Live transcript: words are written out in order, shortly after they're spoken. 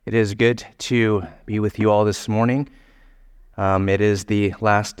It is good to be with you all this morning. It is the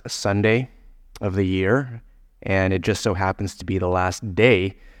last Sunday of the year, and it just so happens to be the last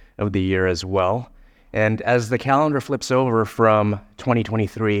day of the year as well. And as the calendar flips over from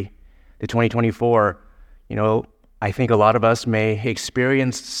 2023 to 2024, I think a lot of us may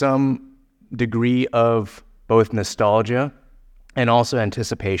experience some degree of both nostalgia and also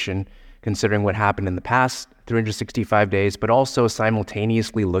anticipation, considering what happened in the past 365 days, but also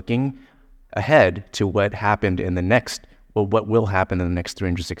simultaneously looking ahead to what happened in what will happen in the next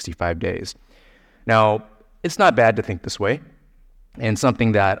 365 days. Now, it's not bad to think this way, and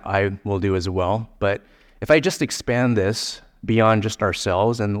something that I will do as well, but if I just expand this beyond just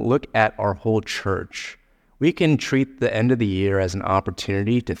ourselves and look at our whole church, we can treat the end of the year as an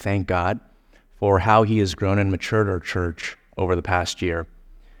opportunity to thank God for how He has grown and matured our church over the past year.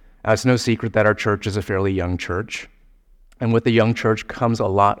 Now, it's no secret that our church is a fairly young church, and with the young church comes a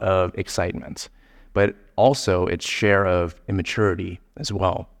lot of excitement, but also its share of immaturity as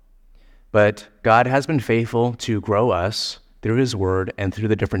well. But God has been faithful to grow us through His Word and through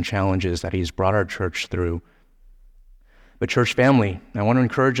the different challenges that He's brought our church through. But church family, I want to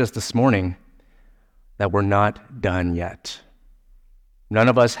encourage us this morning that we're not done yet. None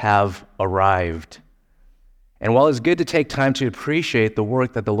of us have arrived. And while it's good to take time to appreciate the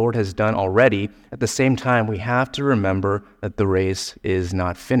work that the Lord has done already, at the same time, we have to remember that the race is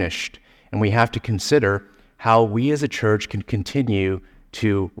not finished. And we have to consider how we as a church can continue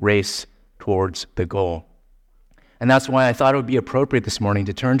to race towards the goal. And that's why I thought it would be appropriate this morning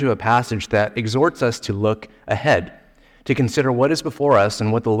to turn to a passage that exhorts us to look ahead, to consider what is before us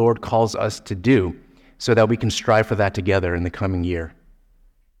and what the Lord calls us to do, so that we can strive for that together in the coming year.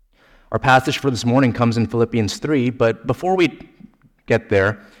 Our passage for this morning comes in Philippians 3, but before we get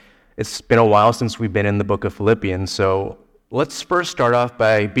there, it's been a while since we've been in the book of Philippians, so let's first start off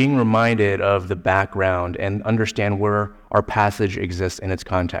by being reminded of the background and understand where our passage exists in its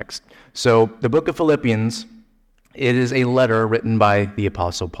context. So the book of Philippians, it is a letter written by the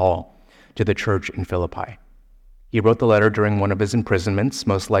Apostle Paul to the church in Philippi. He wrote the letter during one of his imprisonments,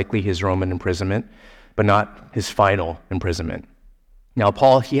 most likely his Roman imprisonment, but not his final imprisonment. Now,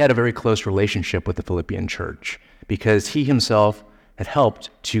 Paul, he had a very close relationship with the Philippian church because he himself had helped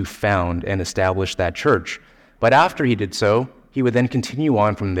to found and establish that church. But after he did so, he would then continue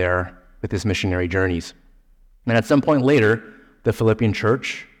on from there with his missionary journeys. And at some point later, the Philippian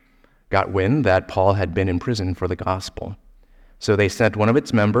church got wind that Paul had been in prison for the gospel. So they sent one of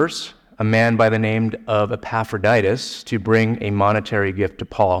its members, a man by the name of Epaphroditus, to bring a monetary gift to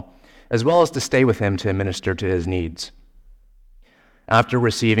Paul, as well as to stay with him to minister to his needs. After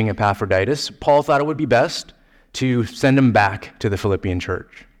receiving Epaphroditus, Paul thought it would be best to send him back to the Philippian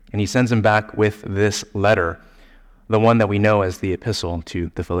church. And he sends him back with this letter, the one that we know as the Epistle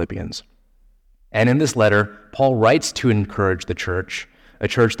to the Philippians. And in this letter, Paul writes to encourage the church, a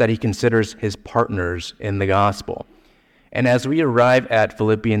church that he considers his partners in the gospel. And as we arrive at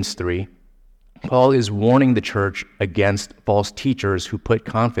Philippians 3, Paul is warning the church against false teachers who put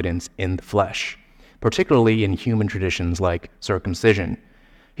confidence in the flesh, particularly in human traditions like circumcision.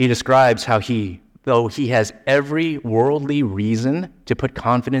 He describes how though he has every worldly reason to put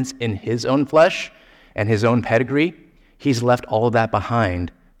confidence in his own flesh and his own pedigree, he's left all of that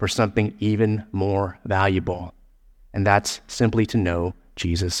behind for something even more valuable, and that's simply to know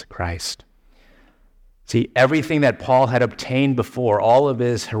Jesus Christ. See, everything that Paul had obtained before, all of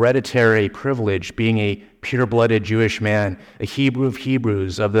his hereditary privilege, being a pure-blooded Jewish man, a Hebrew of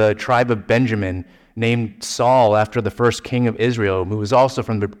Hebrews, of the tribe of Benjamin, named Saul after the first king of Israel, who was also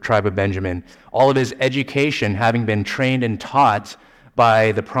from the tribe of Benjamin, all of his education having been trained and taught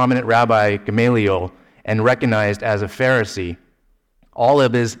by the prominent rabbi Gamaliel and recognized as a Pharisee, all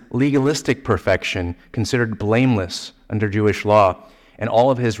of his legalistic perfection considered blameless under Jewish law, and all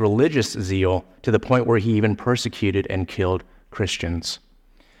of his religious zeal to the point where he even persecuted and killed Christians.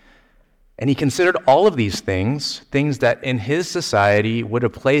 And he considered all of these things that in his society would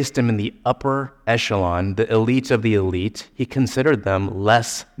have placed him in the upper echelon, the elite of the elite. He considered them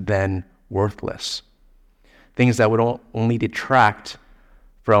less than worthless, things that would only detract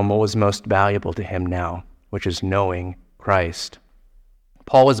from what was most valuable to him now, which is knowing Christ.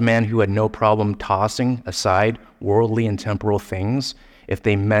 Paul was a man who had no problem tossing aside worldly and temporal things if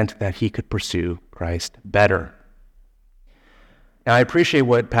they meant that he could pursue Christ better. Now, I appreciate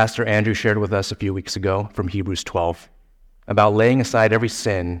what Pastor Andrew shared with us a few weeks ago from Hebrews 12 about laying aside every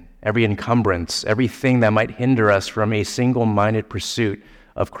sin, every encumbrance, everything that might hinder us from a single-minded pursuit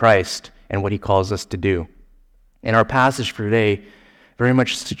of Christ and what He calls us to do. And our passage for today very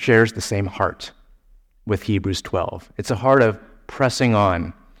much shares the same heart with Hebrews 12. It's a heart of pressing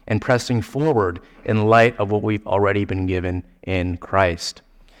on and pressing forward in light of what we've already been given in Christ.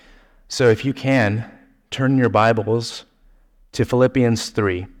 So if you can, turn your Bibles to Philippians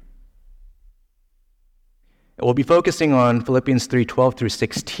 3. We'll be focusing on Philippians 3:12 through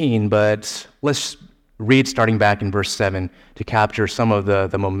 16, but let's read starting back in verse 7 to capture some of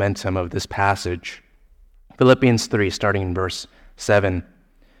the momentum of this passage. Philippians 3, starting in verse 7.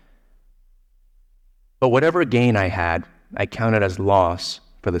 But whatever gain I had, I counted as loss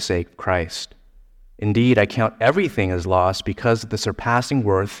for the sake of Christ. Indeed, I count everything as loss because of the surpassing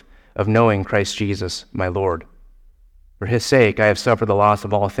worth of knowing Christ Jesus, my Lord. For his sake, I have suffered the loss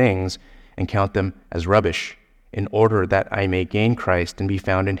of all things and count them as rubbish, in order that I may gain Christ and be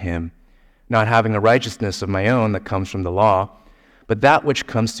found in him, not having a righteousness of my own that comes from the law, but that which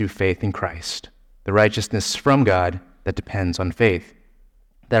comes through faith in Christ, the righteousness from God that depends on faith,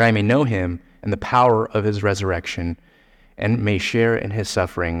 that I may know him and the power of his resurrection, and may share in his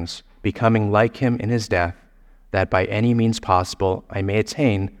sufferings, becoming like him in his death, that by any means possible I may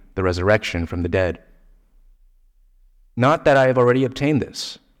attain the resurrection from the dead. Not that I have already obtained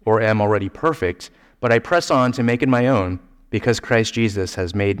this, or am already perfect, but I press on to make it my own, because Christ Jesus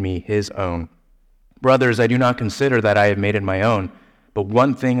has made me his own. Brothers, I do not consider that I have made it my own, but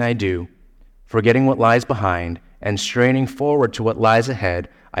one thing I do, forgetting what lies behind and straining forward to what lies ahead,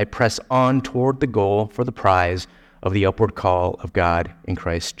 I press on toward the goal for the prize of the upward call of God in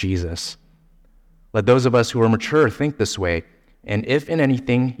Christ Jesus. Let those of us who are mature think this way, and if in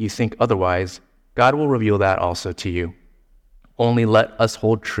anything you think otherwise, God will reveal that also to you. Only let us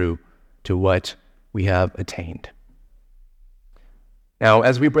hold true to what we have attained. Now,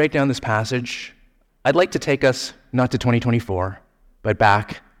 as we break down this passage, I'd like to take us not to 2024, but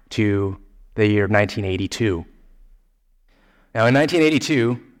back to the year 1982. Now, in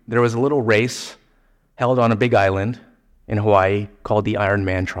 1982, there was a little race held on a big island in Hawaii called the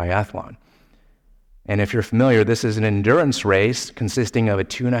Ironman Triathlon. And if you're familiar, this is an endurance race consisting of a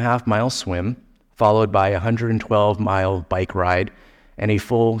 2.5-mile swim, followed by a 112-mile bike ride, and a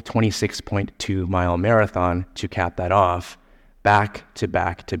full 26.2-mile marathon to cap that off, back to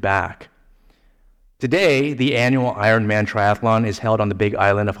back to back. Today, the annual Ironman Triathlon is held on the Big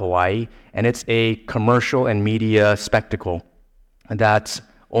Island of Hawaii, and it's a commercial and media spectacle that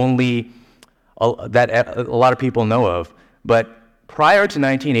a lot of people know of. But prior to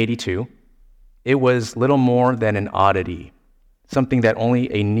 1982, it was little more than an oddity, something that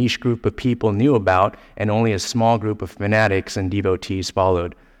only a niche group of people knew about and only a small group of fanatics and devotees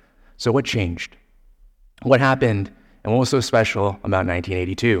followed. So what changed? What happened, and what was so special about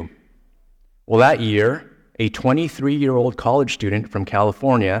 1982? Well, that year, a 23-year-old college student from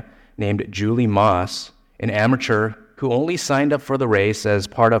California named Julie Moss, an amateur who only signed up for the race as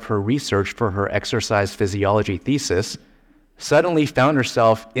part of her research for her exercise physiology thesis, suddenly found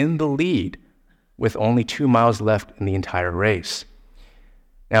herself in the lead with only 2 miles left in the entire race.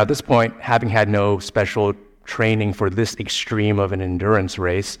 Now, at this point, having had no special training for this extreme of an endurance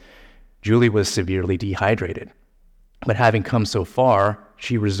race, Julie was severely dehydrated. But having come so far,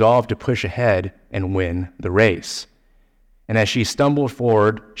 she resolved to push ahead and win the race. And as she stumbled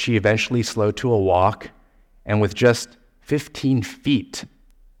forward, she eventually slowed to a walk, and with just 15 feet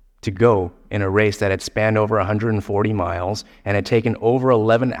to go in a race that had spanned over 140 miles and had taken over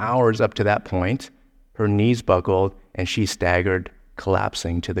 11 hours up to that point, her knees buckled and she staggered,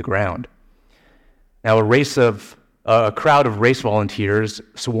 collapsing to the ground. Now, a crowd of race volunteers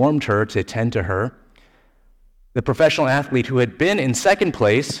swarmed her to attend to her. The professional athlete who had been in second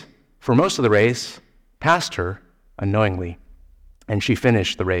place for most of the race passed her unknowingly, and she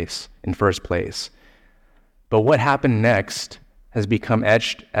finished the race in first place. But what happened next has become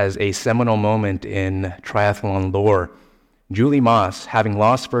etched as a seminal moment in triathlon lore. Julie Moss, having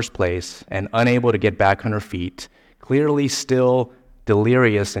lost first place and unable to get back on her feet, clearly still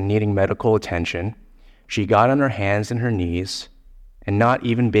delirious and needing medical attention, she got on her hands and her knees, and not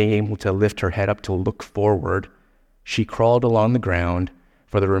even being able to lift her head up to look forward, she crawled along the ground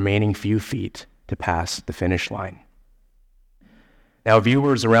for the remaining few feet to pass the finish line. Now,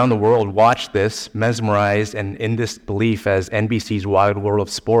 viewers around the world watched this, mesmerized and in disbelief as NBC's Wide World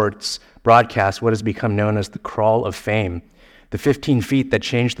of Sports broadcast what has become known as the Crawl of Fame, the 15 feet that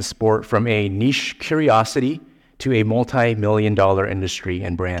changed the sport from a niche curiosity to a multi-million-dollar industry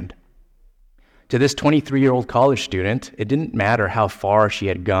and brand. To this 23-year-old college student, it didn't matter how far she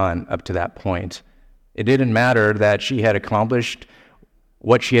had gone up to that point. It didn't matter that she had accomplished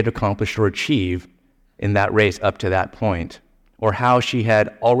what she had accomplished or achieved in that race up to that point, or how she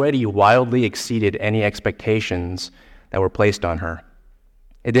had already wildly exceeded any expectations that were placed on her.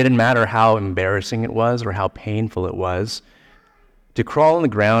 It didn't matter how embarrassing it was or how painful it was. to crawl on the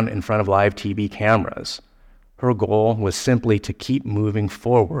ground in front of live TV cameras. Her goal was simply to keep moving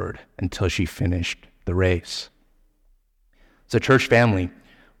forward until she finished the race. So, church family,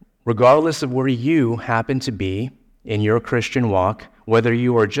 regardless of where you happen to be in your Christian walk, whether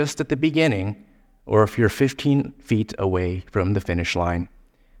you are just at the beginning or if you're 15 feet away from the finish line,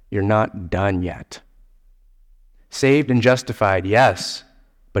 you're not done yet. Saved and justified, yes,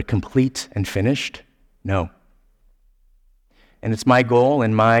 but complete and finished? No. And it's my goal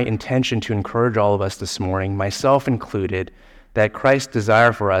and my intention to encourage all of us this morning, myself included, that Christ's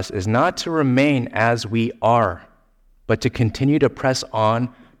desire for us is not to remain as we are, but to continue to press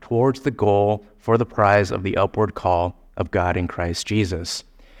on towards the goal for the prize of the upward call of God in Christ Jesus.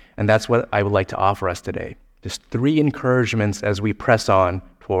 And that's what I would like to offer us today. Just 3 encouragements as we press on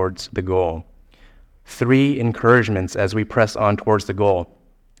towards the goal. 3 encouragements as we press on towards the goal.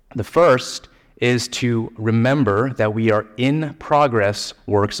 The first is to remember that we are in progress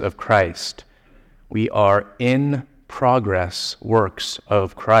works of Christ. We are in progress works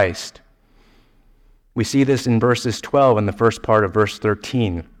of Christ. We see this in verses 12 and the first part of verse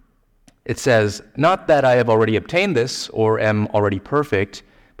 13. It says, "Not that I have already obtained this or am already perfect,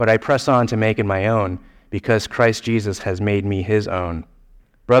 but I press on to make it my own, because Christ Jesus has made me his own.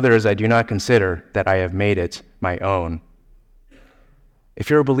 Brothers, I do not consider that I have made it my own." If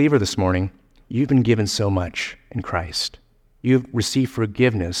you're a believer this morning, you've been given so much in Christ. You've received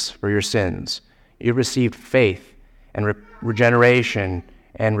forgiveness for your sins. You've received faith and regeneration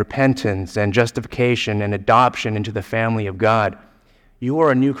and repentance and justification and adoption into the family of God. You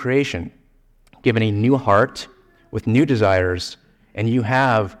are a new creation, given a new heart with new desires, and you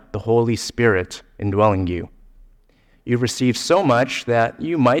have the Holy Spirit indwelling you. You've received so much that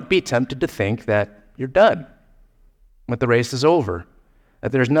you might be tempted to think that you're done, that the race is over,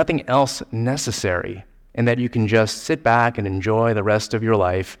 that there's nothing else necessary, and that you can just sit back and enjoy the rest of your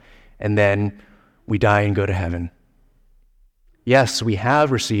life, and then we die and go to heaven. Yes, we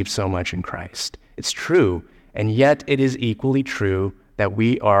have received so much in Christ. It's true, and yet it is equally true that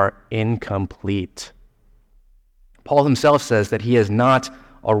we are incomplete. Paul himself says that he has not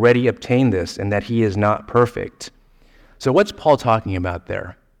already obtained this and that he is not perfect. So what's Paul talking about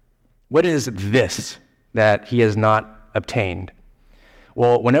there? What is this that he has not obtained?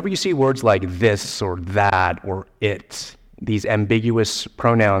 Well, whenever you see words like this or that or it, these ambiguous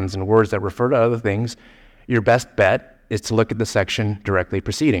pronouns and words that refer to other things, your best bet is to look at the section directly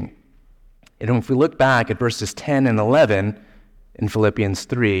preceding. And if we look back at verses 10 and 11 in Philippians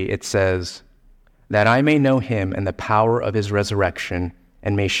 3, it says, "That I may know him and the power of his resurrection,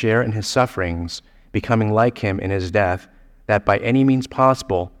 and may share in his sufferings, becoming like him in his death, that by any means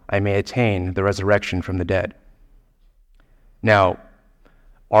possible I may attain the resurrection from the dead." Now,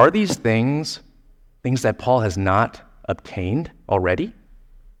 are these things that Paul has not obtained already?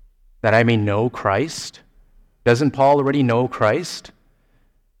 That I may know Christ? Doesn't Paul already know Christ?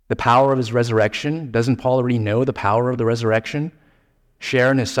 The power of his resurrection? Doesn't Paul already know the power of the resurrection?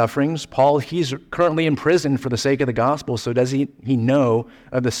 Share in his sufferings? Paul, he's currently in prison for the sake of the gospel, so does he know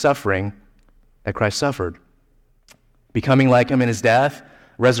of the suffering that Christ suffered? Becoming like him in his death,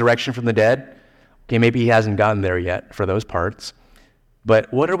 resurrection from the dead? Okay, maybe he hasn't gotten there yet for those parts.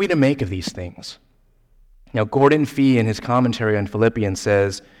 But what are we to make of these things? Now, Gordon Fee, in his commentary on Philippians,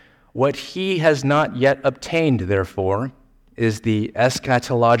 says, "What he has not yet obtained, therefore, is the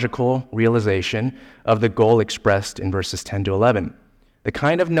eschatological realization of the goal expressed in verses 10 to 11. The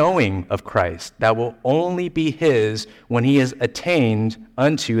kind of knowing of Christ that will only be his when he is attained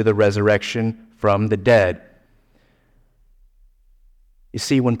unto the resurrection from the dead." You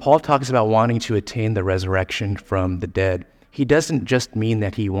see, when Paul talks about wanting to attain the resurrection from the dead, he doesn't just mean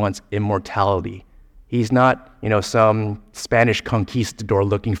that he wants immortality. He's not, some Spanish conquistador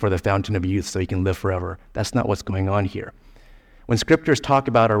looking for the fountain of youth so he can live forever. That's not what's going on here. When scriptures talk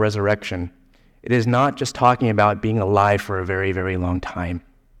about our resurrection, it is not just talking about being alive for a very, very long time,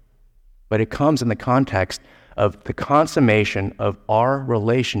 but it comes in the context of the consummation of our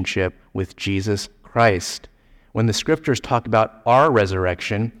relationship with Jesus Christ. When the scriptures talk about our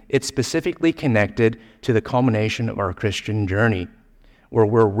resurrection, it's specifically connected to the culmination of our Christian journey, where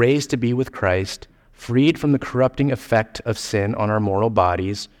we're raised to be with Christ, freed from the corrupting effect of sin on our mortal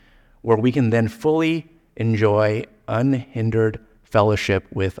bodies, where we can then fully enjoy unhindered fellowship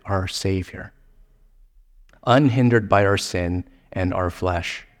with our Savior, unhindered by our sin and our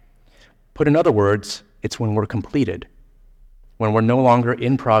flesh. Put in other words, it's when we're completed, when we're no longer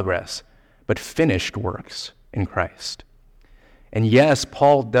in progress, but finished works in Christ. And yes,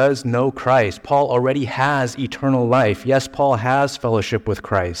 Paul does know Christ. Paul already has eternal life. Yes, Paul has fellowship with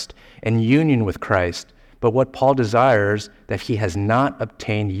Christ and union with Christ. But what Paul desires that he has not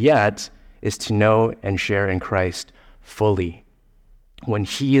obtained yet is to know and share in Christ fully, when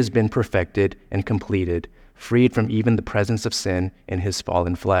he has been perfected and completed, freed from even the presence of sin in his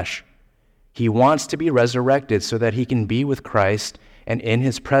fallen flesh. He wants to be resurrected so that he can be with Christ and in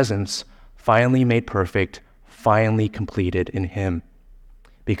his presence, finally made perfect, finally completed in him.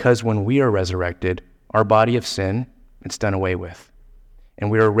 Because when we are resurrected, our body of sin, it's done away with. And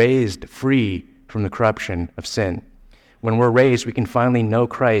we are raised free from the corruption of sin. When we're raised, we can finally know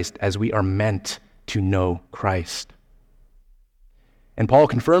Christ as we are meant to know Christ. And Paul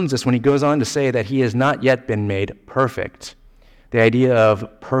confirms this when he goes on to say that he has not yet been made perfect. The idea of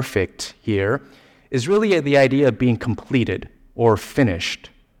perfect here is really the idea of being completed or finished,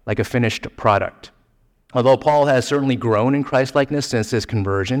 like a finished product. Although Paul has certainly grown in Christ-likeness since his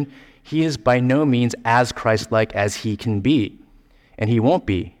conversion, he is by no means as Christ-like as he can be. And he won't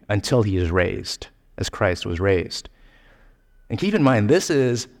be until he is raised, as Christ was raised. And keep in mind, this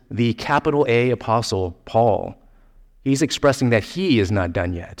is the capital A apostle, Paul. He's expressing that he is not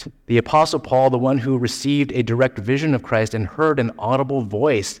done yet. The apostle Paul, the one who received a direct vision of Christ and heard an audible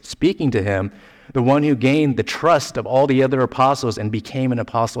voice speaking to him, the one who gained the trust of all the other apostles and became an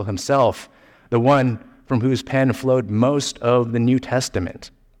apostle himself, the one from whose pen flowed most of the New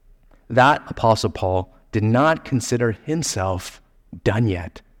Testament. That apostle Paul did not consider himself done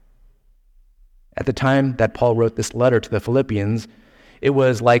yet. At the time that Paul wrote this letter to the Philippians, it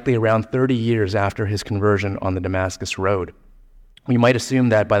was likely around 30 years after his conversion on the Damascus Road. We might assume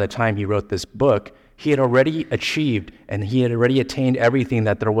that by the time he wrote this book, he had already achieved and he had already attained everything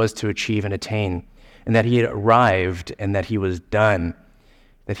that there was to achieve and attain, and that he had arrived and that he was done,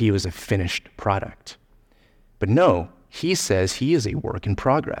 that he was a finished product. But no, he says he is a work in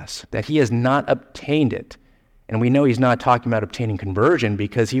progress, that he has not obtained it. And we know he's not talking about obtaining conversion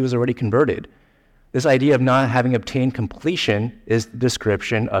because he was already converted. This idea of not having obtained completion is the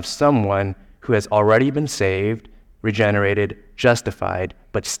description of someone who has already been saved, regenerated, justified,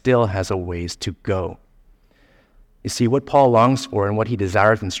 but still has a ways to go. You see, what Paul longs for and what he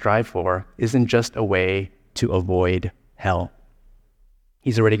desires and strives for isn't just a way to avoid hell.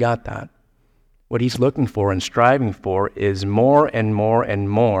 He's already got that. What he's looking for and striving for is more and more and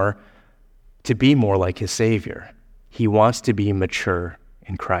more to be more like his Savior. He wants to be mature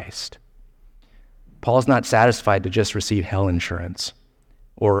in Christ. Paul's not satisfied to just receive hell insurance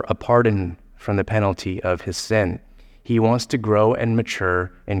or a pardon from the penalty of his sin. He wants to grow and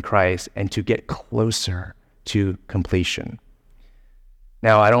mature in Christ and to get closer to completion.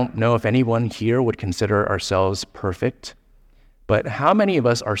 Now, I don't know if anyone here would consider ourselves perfect, but how many of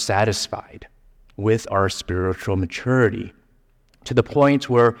us are satisfied with our spiritual maturity to the point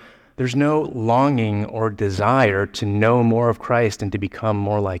where there's no longing or desire to know more of Christ and to become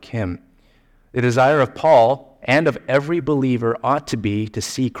more like him? The desire of Paul and of every believer ought to be to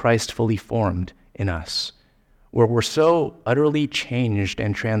see Christ fully formed in us, where we're so utterly changed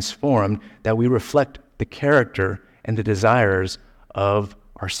and transformed that we reflect the character and the desires of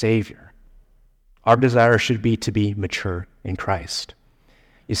our Savior. Our desire should be to be mature in Christ.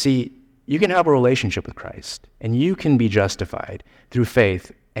 You see, you can have a relationship with Christ, and you can be justified through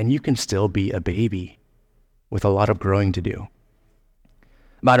faith, and you can still be a baby with a lot of growing to do.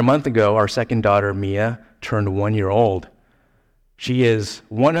 About a month ago, our second daughter, Mia, turned 1 year old. She is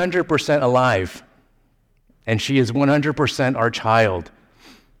 100% alive, and she is 100% our child.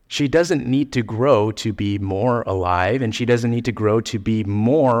 She doesn't need to grow to be more alive, and she doesn't need to grow to be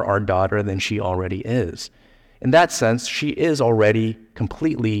more our daughter than she already is. In that sense, she is already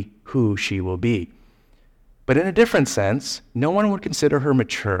completely who she will be. But in a different sense, no one would consider her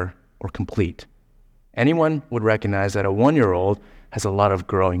mature or complete. Anyone would recognize that a 1-year-old has a lot of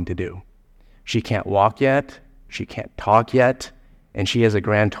growing to do. She can't walk yet, she can't talk yet, and she has a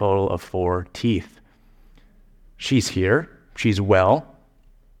grand total of 4 teeth. She's here, she's well,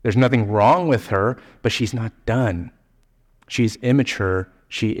 there's nothing wrong with her, but she's not done. She's immature,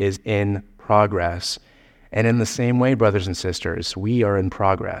 she is in progress. And in the same way, brothers and sisters, we are in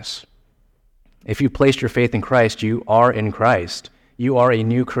progress. If you placed your faith in Christ, you are in Christ. You are a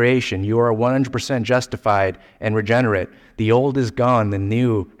new creation. You are 100% justified and regenerate. The old is gone, the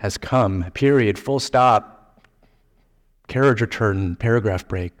new has come. Period. Full stop. Carriage return, paragraph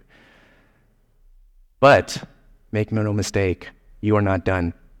break. But make no mistake, you are not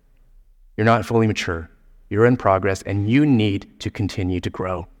done. You're not fully mature. You're in progress, and you need to continue to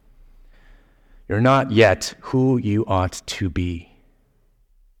grow. You're not yet who you ought to be.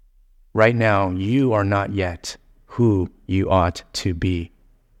 Right now, you are not yet who you ought to be.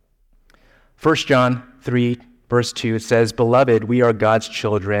 1 John 3, verse 2, it says, "Beloved, we are God's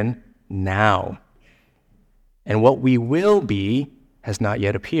children now." And what we will be has not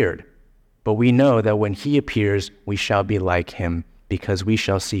yet appeared. But we know that when he appears, we shall be like him, because we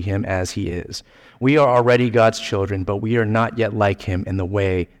shall see him as he is. We are already God's children, but we are not yet like him in the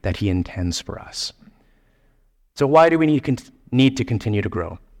way that he intends for us. So why do we need to continue to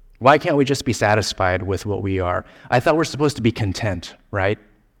grow? Why can't we just be satisfied with what we are? I thought we're supposed to be content, right?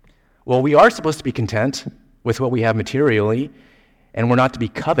 Well, we are supposed to be content with what we have materially, and we're not to be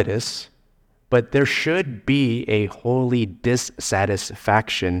covetous, but there should be a holy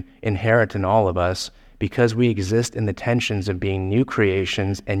dissatisfaction inherent in all of us because we exist in the tensions of being new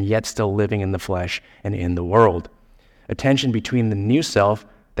creations and yet still living in the flesh and in the world. A tension between the new self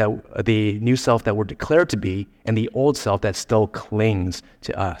that we're declared to be and the old self that still clings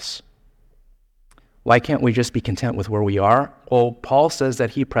to us. Why can't we just be content with where we are? Well, Paul says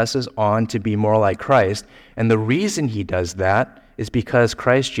that he presses on to be more like Christ, and the reason he does that is because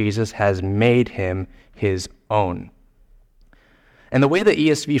Christ Jesus has made him his own. And the way the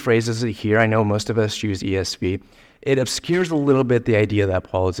ESV phrases it here, I know most of us use ESV, it obscures a little bit the idea that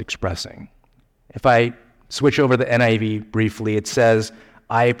Paul is expressing. If I switch over the NIV briefly, it says,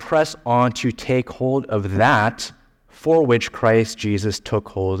 I press on to take hold of that for which Christ Jesus took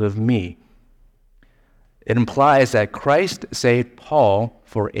hold of me. It implies that Christ saved Paul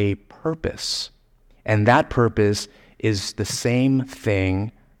for a purpose, and that purpose is the same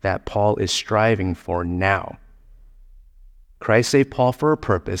thing that Paul is striving for now. Christ saved Paul for a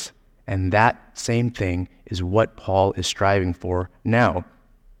purpose, and that same thing is what Paul is striving for now.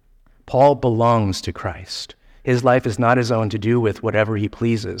 Paul belongs to Christ. His life is not his own to do with whatever he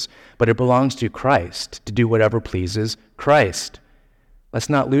pleases, but it belongs to Christ to do whatever pleases Christ. Let's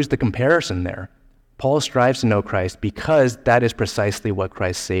not lose the comparison there. Paul strives to know Christ because that is precisely what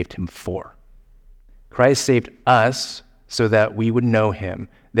Christ saved him for. Christ saved us so that we would know him.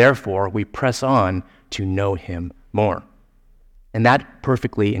 Therefore, we press on to know him more. And that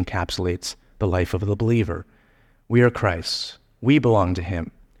perfectly encapsulates the life of the believer. We are Christ's. We belong to him.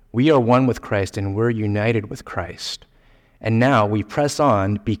 We are one with Christ and we're united with Christ. And now we press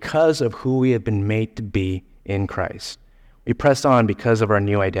on because of who we have been made to be in Christ. We press on because of our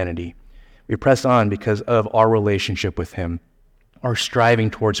new identity. We press on because of our relationship with him. Our striving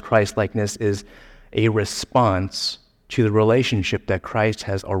towards Christ-likeness is a response to the relationship that Christ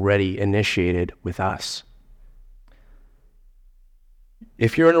has already initiated with us.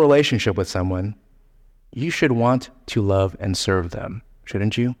 If you're in a relationship with someone, you should want to love and serve them,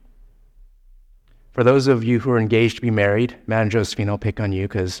 shouldn't you? For those of you who are engaged to be married, Matt and Josephine, I'll pick on you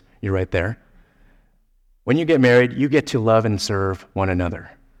because you're right there. When you get married, you get to love and serve one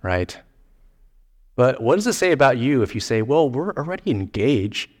another, right? But what does it say about you if you say, well, we're already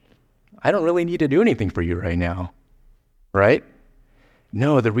engaged. I don't really need to do anything for you right now, right?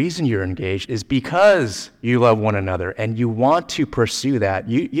 No, the reason you're engaged is because you love one another and you want to pursue that.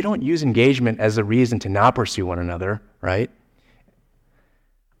 You don't use engagement as a reason to not pursue one another, right?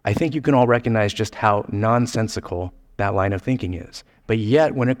 I think you can all recognize just how nonsensical that line of thinking is. But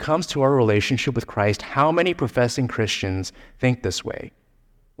yet, when it comes to our relationship with Christ, how many professing Christians think this way?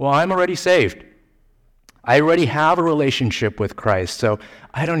 Well, I'm already saved. I already have a relationship with Christ, so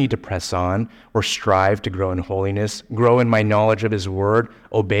I don't need to press on or strive to grow in holiness, grow in my knowledge of his word,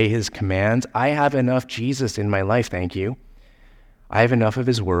 obey his commands. I have enough Jesus in my life, thank you. I have enough of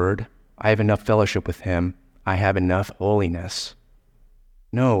his word. I have enough fellowship with him. I have enough holiness.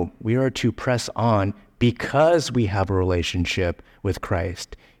 No, we are to press on because we have a relationship with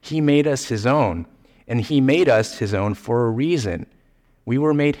Christ. He made us his own, and he made us his own for a reason. We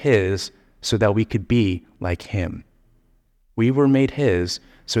were made his so that we could be like him. We were made his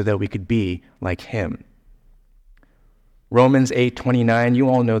so that we could be like him. Romans 8:29, you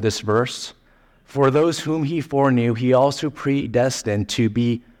all know this verse. For those whom he foreknew, he also predestined to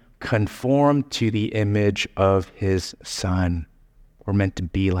be conformed to the image of his Son. We're meant to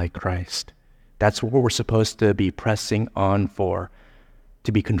be like Christ. That's what we're supposed to be pressing on for,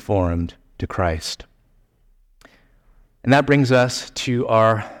 to be conformed to Christ. And that brings us to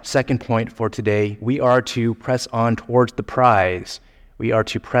our second point for today. We are to press on towards the prize. We are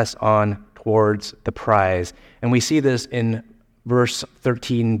to press on towards the prize. And we see this in verse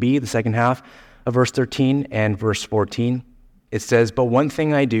 13b, the second half of verse 13 and verse 14. It says, but one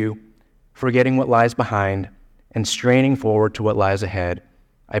thing I do, forgetting what lies behind and straining forward to what lies ahead,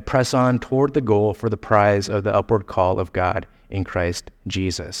 I press on toward the goal for the prize of the upward call of God in Christ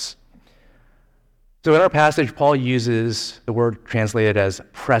Jesus. So in our passage, Paul uses the word translated as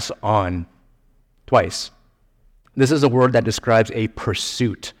press on twice. This is a word that describes a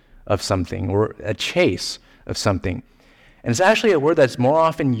pursuit of something or a chase of something. And it's actually a word that's more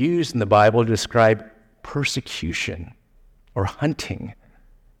often used in the Bible to describe persecution or hunting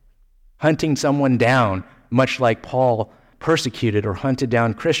someone down, much like Paul persecuted or hunted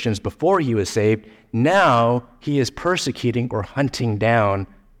down Christians before he was saved. Now he is persecuting or hunting down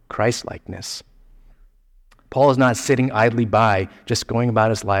Christ-likeness. Paul is not sitting idly by, just going about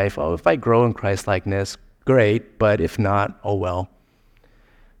his life. Oh, if I grow in Christ-likeness, great, but if not, oh well.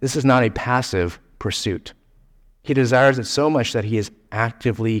 This is not a passive pursuit. He desires it so much that he is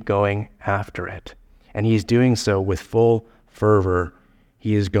actively going after it, and he is doing so with full fervor.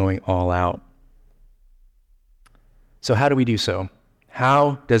 He is going all out. So how do we do so?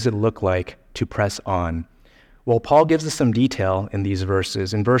 How does it look like to press on? Well, Paul gives us some detail in these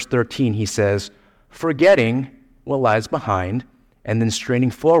verses. In verse 13, he says, forgetting what lies behind, and then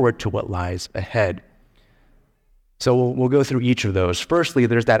straining forward to what lies ahead. So we'll go through each of those. Firstly,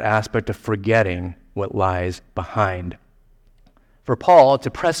 there's that aspect of forgetting what lies behind. For Paul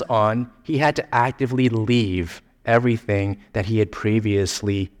to press on, he had to actively leave everything that he had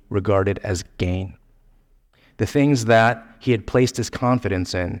previously regarded as gain. The things that he had placed his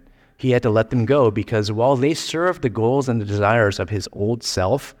confidence in, he had to let them go because while they served the goals and the desires of his old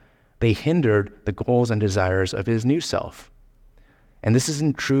self, they hindered the goals and desires of his new self. And this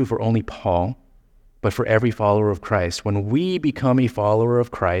isn't true for only Paul, but for every follower of Christ. When we become a follower of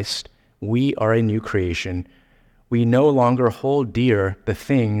Christ, we are a new creation. We no longer hold dear the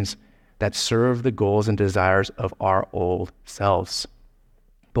things that serve the goals and desires of our old selves,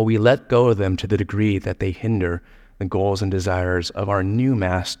 but we let go of them to the degree that they hinder the goals and desires of our new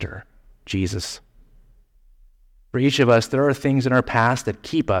master, Jesus. For each of us, there are things in our past that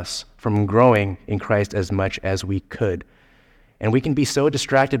keep us from growing in Christ as much as we could. And we can be so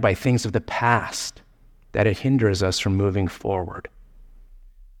distracted by things of the past that it hinders us from moving forward.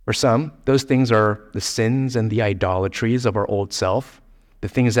 For some, those things are the sins and the idolatries of our old self, the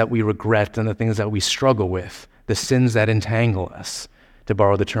things that we regret and the things that we struggle with, the sins that entangle us, to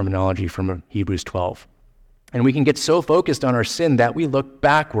borrow the terminology from Hebrews 12. And we can get so focused on our sin that we look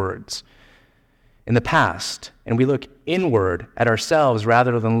backwards in the past, and we look inward at ourselves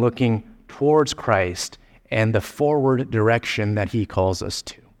rather than looking towards Christ and the forward direction that he calls us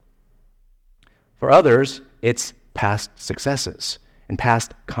to. For others, it's past successes and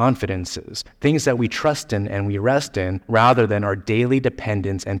past confidences, things that we trust in and we rest in rather than our daily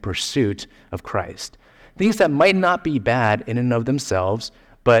dependence and pursuit of Christ. Things that might not be bad in and of themselves,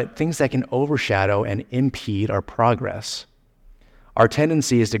 but things that can overshadow and impede our progress. Our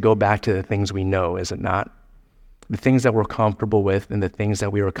tendency is to go back to the things we know, is it not? The things that we're comfortable with and the things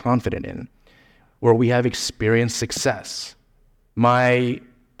that we are confident in, where we have experienced success. My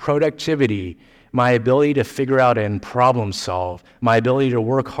productivity, my ability to figure out and problem solve, my ability to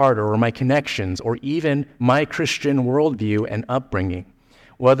work harder, or my connections, or even my Christian worldview and upbringing.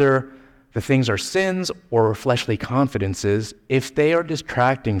 Whether the things are sins or fleshly confidences, if they are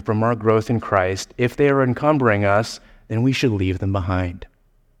distracting from our growth in Christ, if they are encumbering us, then we should leave them behind.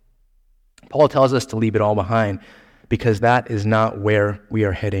 Paul tells us to leave it all behind because that is not where we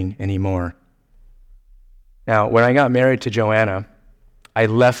are heading anymore. Now, when I got married to Joanna, I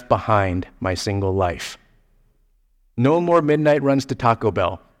left behind my single life. No more midnight runs to Taco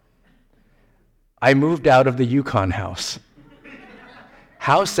Bell. I moved out of the Yukon house.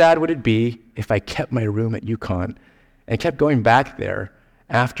 How sad would it be if I kept my room at Yukon and kept going back there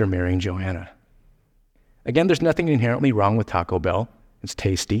after marrying Joanna? Again, there's nothing inherently wrong with Taco Bell. It's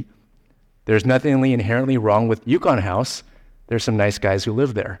tasty. There's nothing inherently wrong with Yukon House. There's some nice guys who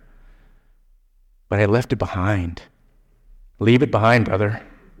live there. But I left it behind. Leave it behind, brother.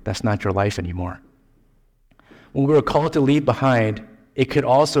 That's not your life anymore. When we're called to leave behind, it could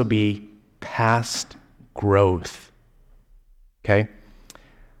also be past growth. Okay?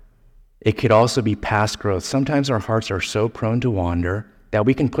 It could also be past growth. Sometimes our hearts are so prone to wander that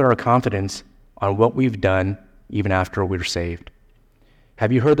we can put our confidence on what we've done even after we're saved.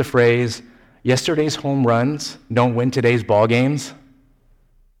 Have you heard the phrase, yesterday's home runs don't win today's ball games?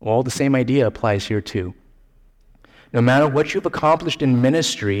 Well, the same idea applies here too. No matter what you've accomplished in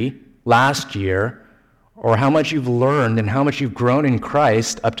ministry last year, or how much you've learned and how much you've grown in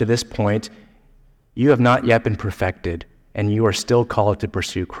Christ up to this point, you have not yet been perfected, and you are still called to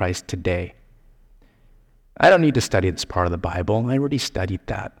pursue Christ today. I don't need to study this part of the Bible. I already studied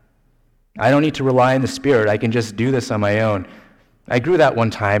that. I don't need to rely on the Spirit. I can just do this on my own. I grew that one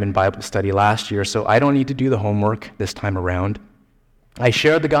time in Bible study last year, so I don't need to do the homework this time around. I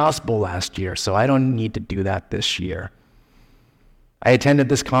shared the gospel last year, so I don't need to do that this year. I attended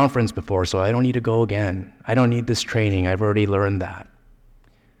this conference before, so I don't need to go again. I don't need this training. I've already learned that.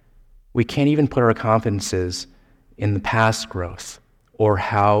 We can't even put our confidences in the past growth or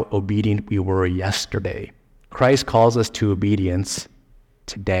how obedient we were yesterday. Christ calls us to obedience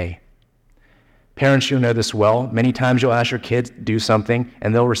today. Parents, you'll know this well. Many times you'll ask your kids to do something,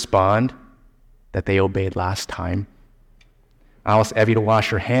 and they'll respond that they obeyed last time. I'll ask Evie to wash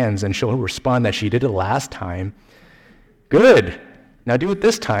her hands, and she'll respond that she did it last time. Good. Now do it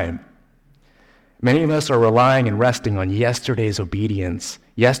this time. Many of us are relying and resting on yesterday's obedience,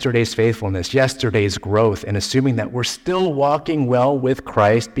 yesterday's faithfulness, yesterday's growth, and assuming that we're still walking well with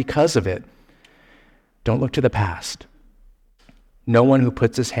Christ because of it. Don't look to the past. No one who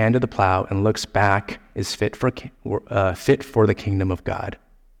puts his hand to the plow and looks back is fit for the kingdom of God.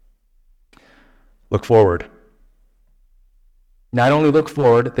 Look forward. Not only look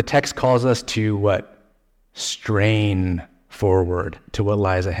forward, the text calls us to what? Strain forward to what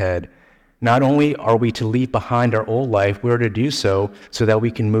lies ahead. Not only are we to leave behind our old life, we're to do so that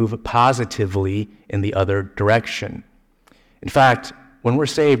we can move positively in the other direction. In fact, when we're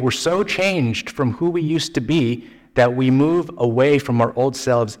saved, we're so changed from who we used to be that we move away from our old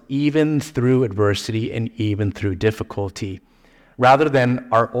selves even through adversity and even through difficulty. Rather than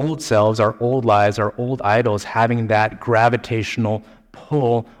our old selves, our old lives, our old idols having that gravitational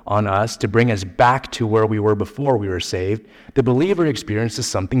pull on us to bring us back to where we were before we were saved, the believer experiences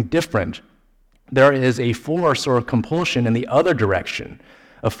something different. There is a force or a compulsion in the other direction,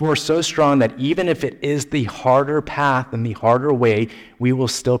 a force so strong that even if it is the harder path and the harder way, we will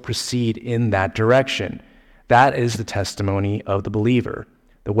still proceed in that direction. That is the testimony of the believer.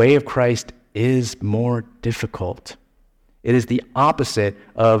 The way of Christ is more difficult. It is the opposite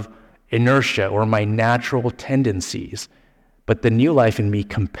of inertia or my natural tendencies. But the new life in me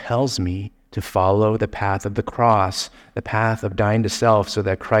compels me to follow the path of the cross, the path of dying to self so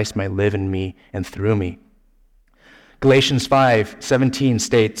that Christ might live in me and through me. Galatians 5:17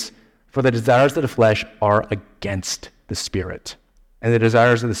 states, "For the desires of the flesh are against the Spirit, and the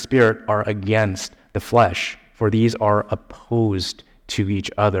desires of the Spirit are against the flesh, for these are opposed to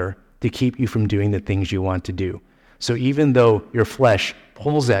each other to keep you from doing the things you want to do." So even though your flesh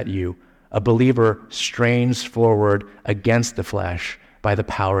pulls at you, a believer strains forward against the flesh by the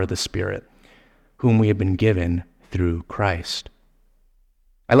power of the Spirit, whom we have been given through Christ.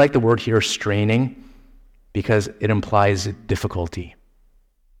 I like the word here, straining, because it implies difficulty.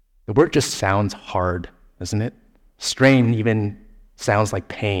 The word just sounds hard, doesn't it? Strain even sounds like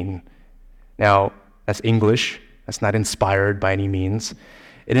pain. Now, that's English. That's not inspired by any means.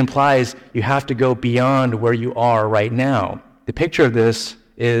 It implies you have to go beyond where you are right now. The picture of this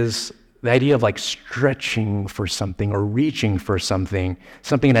is the idea of like stretching for something or reaching for something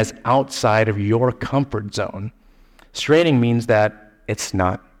that's outside of your comfort zone. Straining means that it's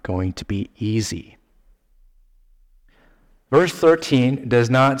not going to be easy. Verse 13 does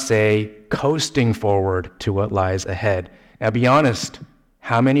not say coasting forward to what lies ahead. Now be honest,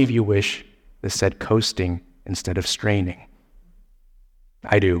 how many of you wish this said coasting instead of straining?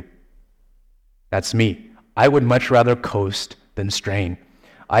 I do. That's me. I would much rather coast than strain.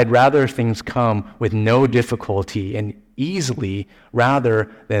 I'd rather things come with no difficulty and easily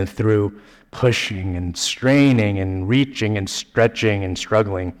rather than through pushing and straining and reaching and stretching and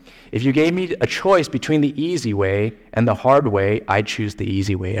struggling. If you gave me a choice between the easy way and the hard way, I'd choose the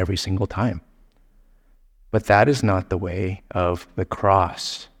easy way every single time. But that is not the way of the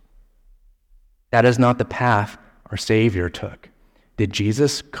cross. That is not the path our Savior took. Did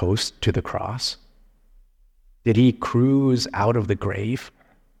Jesus coast to the cross? Did he cruise out of the grave?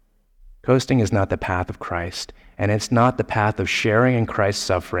 Coasting is not the path of Christ, and it's not the path of sharing in Christ's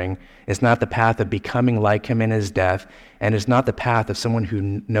suffering. It's not the path of becoming like him in his death, and it's not the path of someone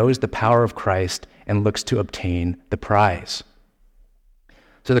who knows the power of Christ and looks to obtain the prize.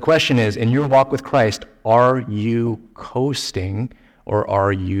 So the question is, in your walk with Christ, are you coasting or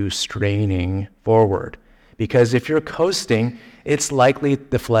are you straining forward? Because if you're coasting, it's likely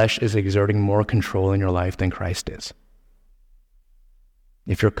the flesh is exerting more control in your life than Christ is.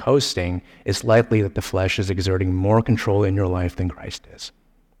 If you're coasting, it's likely that the flesh is exerting more control in your life than Christ is.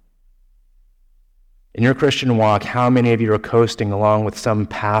 In your Christian walk, how many of you are coasting along with some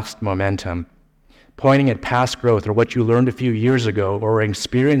past momentum, pointing at past growth or what you learned a few years ago or an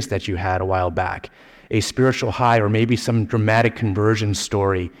experience that you had a while back, a spiritual high or maybe some dramatic conversion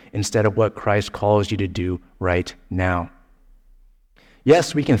story instead of what Christ calls you to do right now?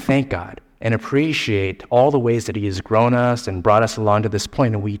 Yes, we can thank God and appreciate all the ways that he has grown us and brought us along to this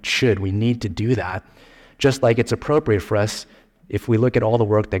point, and we need to do that, just like it's appropriate for us if we look at all the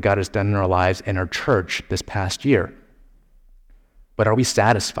work that God has done in our lives and our church this past year. But are we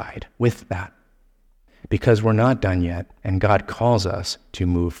satisfied with that? Because we're not done yet, and God calls us to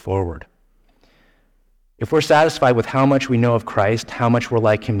move forward. If we're satisfied with how much we know of Christ, how much we're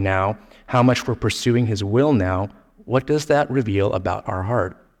like him now, how much we're pursuing his will now, what does that reveal about our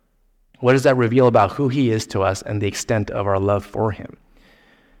heart? What does that reveal about who he is to us and the extent of our love for him?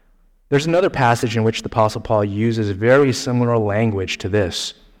 There's another passage in which the Apostle Paul uses very similar language to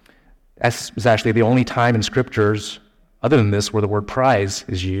this. That's actually the only time in scriptures, other than this, where the word prize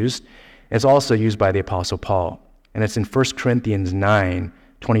is used. It's also used by the Apostle Paul. And it's in 1 Corinthians 9,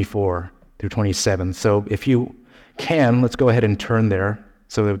 24 through 27. So if you can, let's go ahead and turn there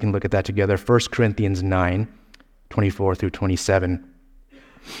so that we can look at that together. 1 Corinthians 9, 24 through 27.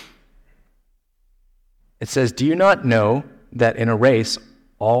 It says, "Do you not know that in a race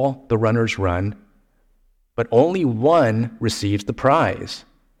all the runners run, but only one receives the prize?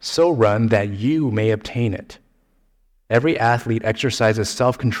 So run that you may obtain it. Every athlete exercises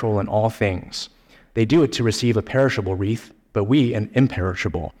self-control in all things. They do it to receive a perishable wreath, but we an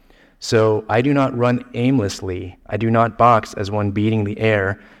imperishable. So I do not run aimlessly. I do not box as one beating the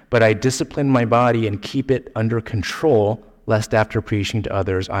air, but I discipline my body and keep it under control, lest after preaching to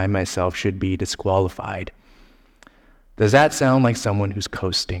others, I myself should be disqualified." Does that sound like someone who's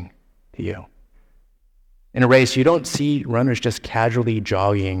coasting to you? In a race, you don't see runners just casually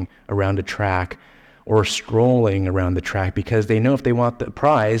jogging around a track or strolling around the track because they know if they want the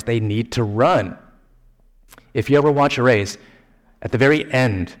prize, they need to run. If you ever watch a race, at the very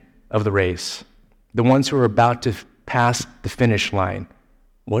end of the race, the ones who are about to pass the finish line,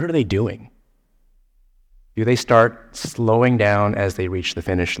 what are they doing? Do they start slowing down as they reach the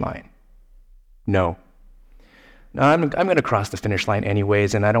finish line? No. No, I'm going to cross the finish line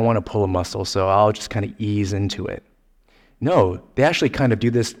anyways, and I don't want to pull a muscle, so I'll just kind of ease into it. No, they actually kind of do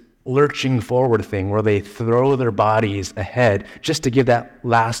this lurching forward thing where they throw their bodies ahead just to give that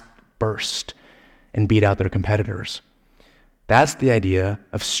last burst and beat out their competitors. That's the idea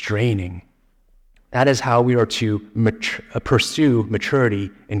of straining. That is how we are to pursue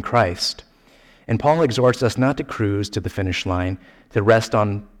maturity in Christ. And Paul exhorts us not to cruise to the finish line, to rest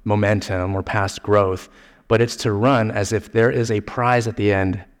on momentum or past growth, but it's to run as if there is a prize at the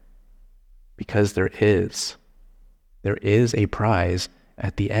end, because there is. There is a prize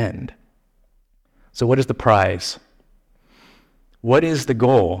at the end. So what is the prize? What is the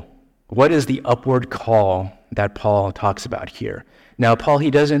goal? What is the upward call that Paul talks about here? Now, Paul,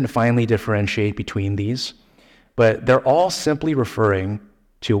 he doesn't finally differentiate between these, but they're all simply referring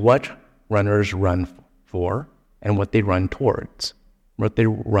to what runners run for and what they run towards. What they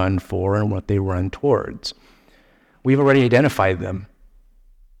run for and what they run towards. We've already identified them,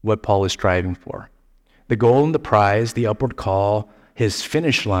 what Paul is striving for. The goal and the prize, the upward call, his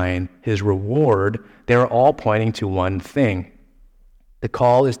finish line, his reward, they're all pointing to one thing. The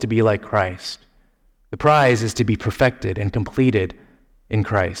call is to be like Christ. The prize is to be perfected and completed in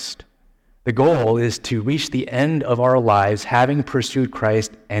Christ. The goal is to reach the end of our lives having pursued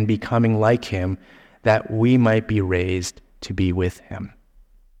Christ and becoming like him, that we might be raised to be with him.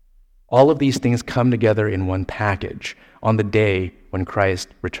 All of these things come together in one package on the day when Christ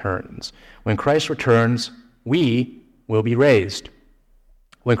returns. When Christ returns, we will be raised.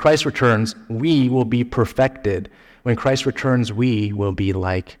 When Christ returns, we will be perfected. When Christ returns, we will be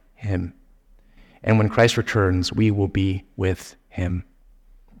like him. And when Christ returns, we will be with him.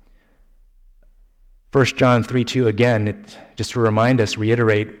 1 John 3:2, again, just to remind us,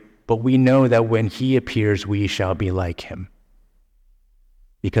 reiterate, but we know that when he appears, we shall be like him,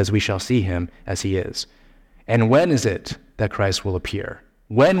 because we shall see him as he is. And when is it that Christ will appear?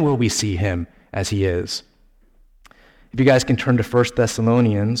 When will we see him as he is? If you guys can turn to 1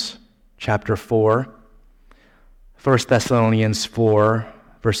 Thessalonians chapter 4. 1 Thessalonians 4,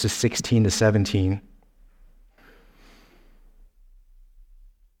 verses 16 to 17.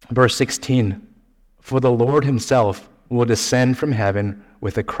 Verse 16, "For the Lord himself will descend from heaven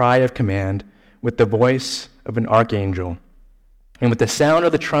with a cry of command, with the voice of an archangel, and with the sound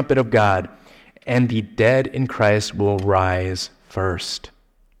of the trumpet of God, and the dead in Christ will rise first.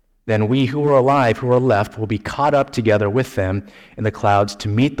 Then we who are alive, who are left, will be caught up together with them in the clouds to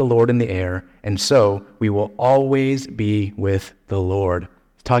meet the Lord in the air, and so we will always be with the Lord."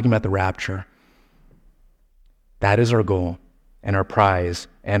 It's talking about the rapture. That is our goal and our prize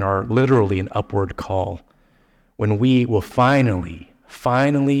and our literally an upward call, when we will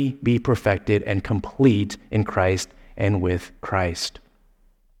finally be perfected and complete in Christ and with Christ.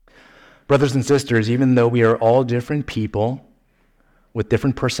 Brothers and sisters, even though we are all different people with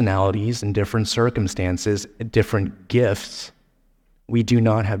different personalities and different circumstances, different gifts, we do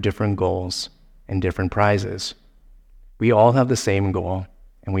not have different goals and different prizes. We all have the same goal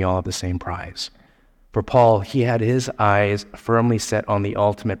and we all have the same prize. For Paul, he had his eyes firmly set on the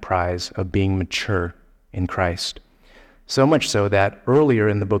ultimate prize of being mature in Christ. So much so that earlier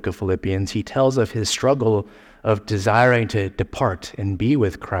in the book of Philippians, he tells of his struggle of desiring to depart and be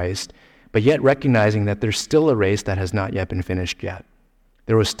with Christ, but yet recognizing that there's still a race that has not yet been finished yet.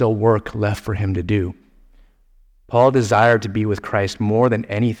 There was still work left for him to do. Paul desired to be with Christ more than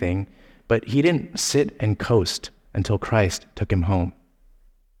anything, but he didn't sit and coast until Christ took him home.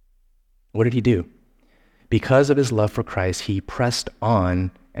 What did he do? Because of his love for Christ, he pressed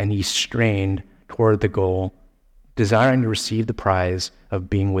on and he strained toward the goal, desiring to receive the prize of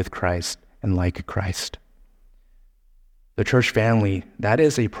being with Christ and like Christ. The church family, that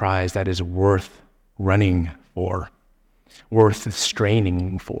is a prize that is worth running for, worth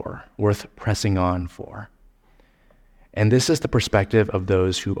straining for, worth pressing on for. And this is the perspective of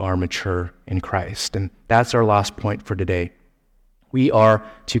those who are mature in Christ. And that's our last point for today. We are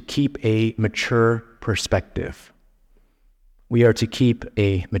to keep a mature perspective. We are to keep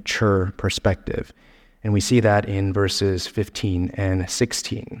a mature perspective. And we see that in verses 15 and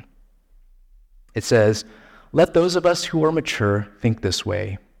 16. It says, "Let those of us who are mature think this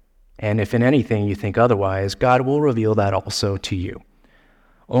way. And if in anything you think otherwise, God will reveal that also to you.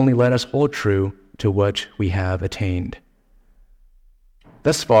 Only let us hold true to what we have attained."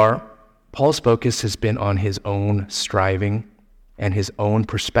 Thus far, Paul's focus has been on his own striving and his own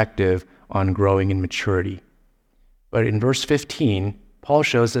perspective on growing in maturity. But in verse 15, Paul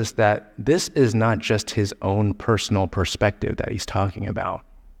shows us that this is not just his own personal perspective that he's talking about.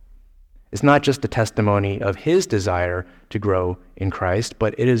 It's not just a testimony of his desire to grow in Christ,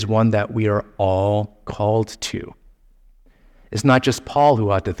 but it is one that we are all called to. It's not just Paul who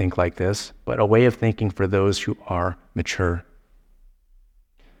ought to think like this, but a way of thinking for those who are mature.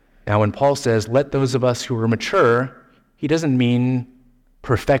 Now, when Paul says, "Let those of us who are mature," he doesn't mean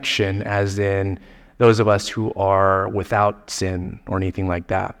perfection as in those of us who are without sin or anything like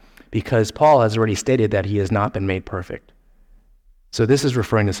that, because Paul has already stated that he has not been made perfect. So this is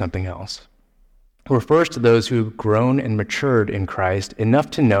referring to something else. It refers to those who have grown and matured in Christ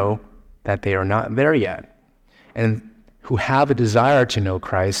enough to know that they are not there yet, and who have a desire to know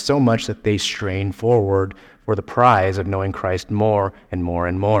Christ so much that they strain forward for the prize of knowing Christ more and more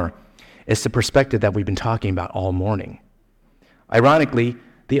and more. It's the perspective that we've been talking about all morning. Ironically,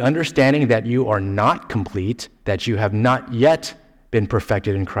 the understanding that you are not complete, that you have not yet been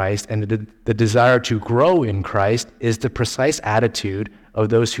perfected in Christ, and the desire to grow in Christ is the precise attitude of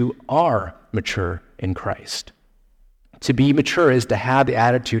those who are mature in Christ. To be mature is to have the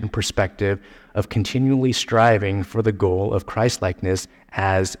attitude and perspective of continually striving for the goal of Christ-likeness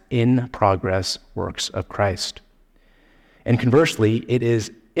as in-progress works of Christ. And conversely, it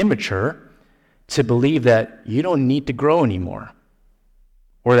is immature to believe that you don't need to grow anymore,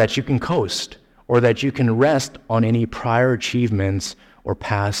 or that you can coast, or that you can rest on any prior achievements or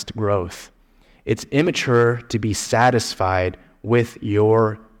past growth. It's immature to be satisfied with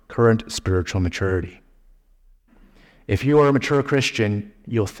your current spiritual maturity. If you are a mature Christian,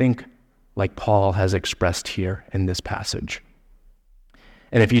 you'll think like Paul has expressed here in this passage.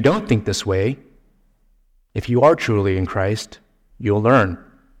 And if you don't think this way, if you are truly in Christ, you'll learn.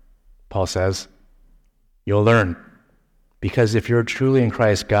 Paul says, you'll learn. Because if you're truly in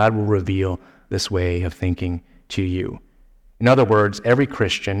Christ, God will reveal this way of thinking to you. In other words, every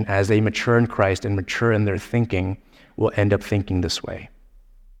Christian, as they mature in Christ and mature in their thinking, will end up thinking this way.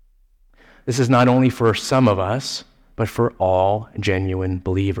 This is not only for some of us, but for all genuine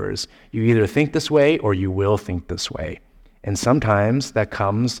believers. You either think this way or you will think this way. And sometimes that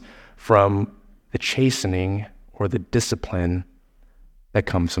comes from the chastening or the discipline that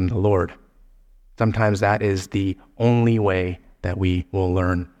comes from the Lord. Sometimes that is the only way that we will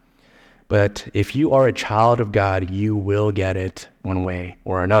learn. But if you are a child of God, you will get it one way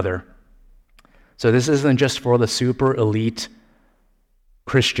or another. So this isn't just for the super elite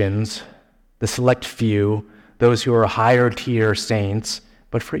Christians, the select few, those who are higher tier saints,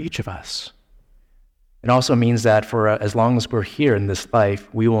 but for each of us. It also means that for as long as we're here in this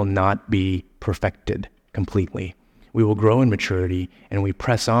life, we will not be perfected completely. We will grow in maturity and we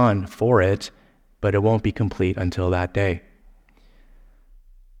press on for it, but it won't be complete until that day.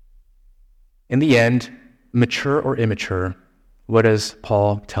 In the end, mature or immature, what does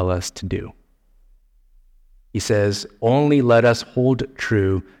Paul tell us to do? He says, only let us hold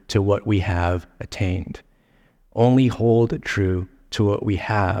true to what we have attained. Only hold true to what we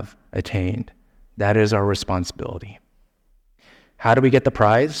have attained. That is our responsibility. How do we get the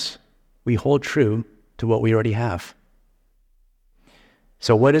prize? We hold true to what we already have.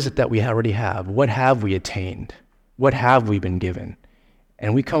 So what is it that we already have? What have we attained? What have we been given?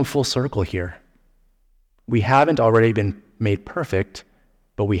 And we come full circle here. We haven't already been made perfect,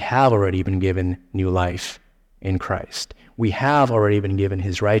 but we have already been given new life in Christ. We have already been given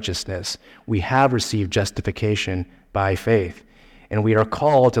his righteousness. We have received justification by faith, and we are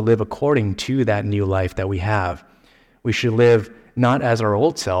called to live according to that new life that we have. We should live not as our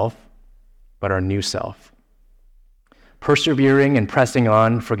old self, but our new self. Persevering and pressing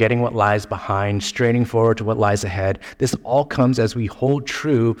on, forgetting what lies behind, straining forward to what lies ahead, this all comes as we hold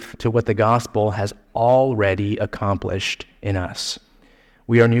true to what the gospel has already accomplished in us.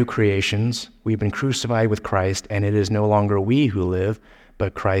 We are new creations. We've been crucified with Christ, and it is no longer we who live,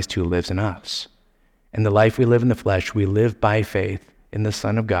 but Christ who lives in us. And the life we live in the flesh, we live by faith in the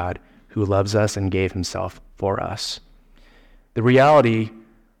Son of God who loves us and gave himself for us. The reality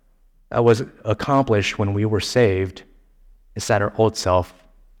that was accomplished when we were saved is that our old self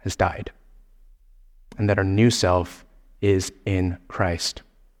has died and that our new self is in Christ.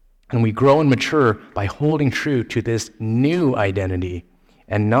 And we grow and mature by holding true to this new identity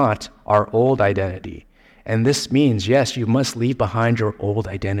and not our old identity. And this means, yes, you must leave behind your old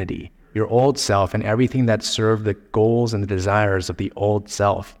identity, your old self, and everything that served the goals and the desires of the old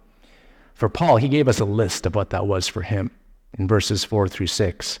self. For Paul, he gave us a list of what that was for him in verses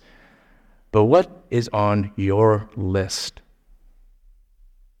 4-6. But what is on your list?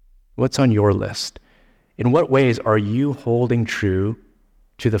 What's on your list? In what ways are you holding true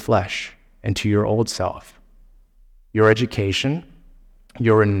to the flesh and to your old self? Your education,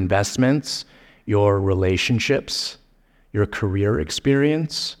 your investments, your relationships, your career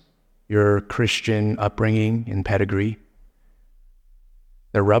experience, your Christian upbringing and pedigree.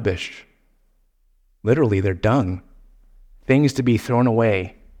 They're rubbish. Literally, they're dung. Things to be thrown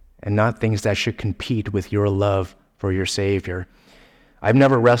away and not things that should compete with your love for your Savior. I've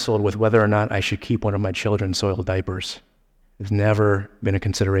never wrestled with whether or not I should keep one of my children's soiled diapers. It's never been a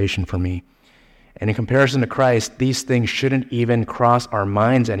consideration for me. And in comparison to Christ, these things shouldn't even cross our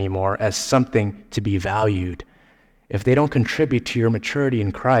minds anymore as something to be valued. If they don't contribute to your maturity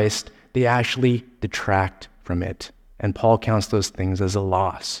in Christ, they actually detract from it. And Paul counts those things as a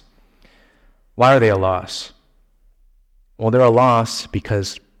loss. Why are they a loss? Well, they're a loss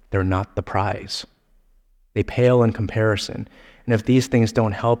because they're not the prize. They pale in comparison. And if these things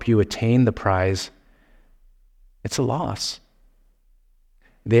don't help you attain the prize, it's a loss.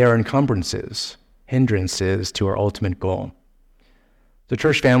 They are encumbrances, hindrances to our ultimate goal. So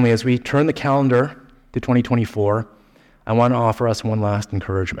church family, as we turn the calendar to 2024, I want to offer us one last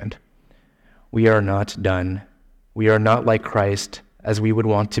encouragement. We are not done. We are not like Christ as we would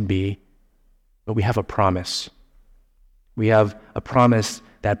want to be, but we have a promise. We have a promise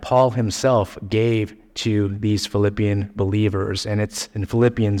that Paul himself gave to these Philippian believers, and it's in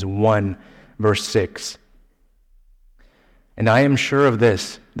Philippians 1, verse 6. And I am sure of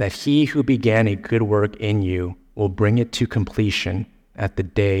this, that he who began a good work in you will bring it to completion at the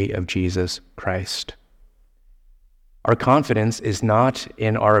day of Jesus Christ. Our confidence is not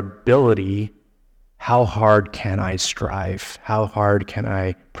in our ability. How hard can I strive? How hard can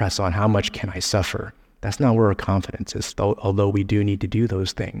I press on? How much can I suffer? That's not where our confidence is, although we do need to do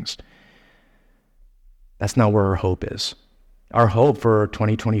those things. That's not where our hope is. Our hope for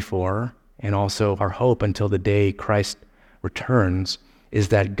 2024, and also our hope until the day Christ returns, is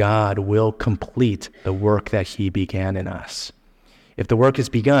that God will complete the work that he began in us. If the work is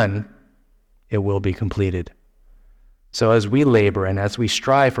begun, it will be completed. So as we labor and as we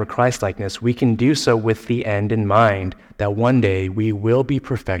strive for Christ-likeness, we can do so with the end in mind, that one day we will be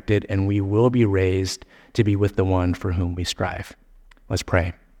perfected and we will be raised to be with the one for whom we strive. Let's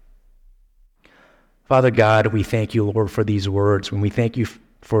pray. Father God, we thank you, Lord, for these words. And we thank you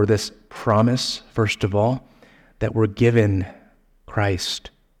for this promise, first of all, that we're given Christ.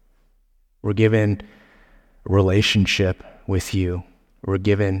 We're given a relationship with you. We're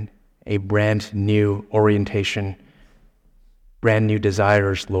given a brand new orientation, brand new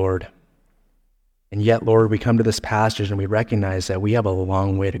desires, Lord. And yet, Lord, we come to this passage and we recognize that we have a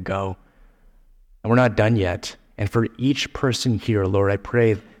long way to go. And we're not done yet. And for each person here, Lord, I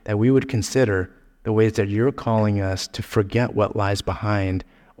pray that we would consider the ways that you're calling us to forget what lies behind,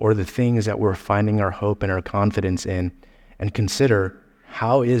 or the things that we're finding our hope and our confidence in, and consider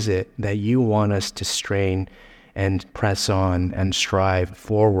how is it that you want us to strain and press on and strive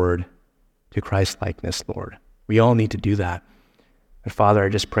forward to Christ-likeness, Lord. We all need to do that. But Father, I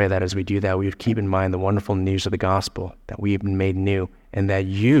just pray that as we do that, we would keep in mind the wonderful news of the gospel, that we have been made new, and that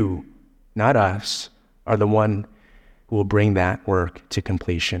you, not us, are the one who will bring that work to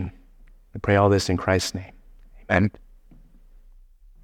completion. I pray all this in Christ's name. Amen.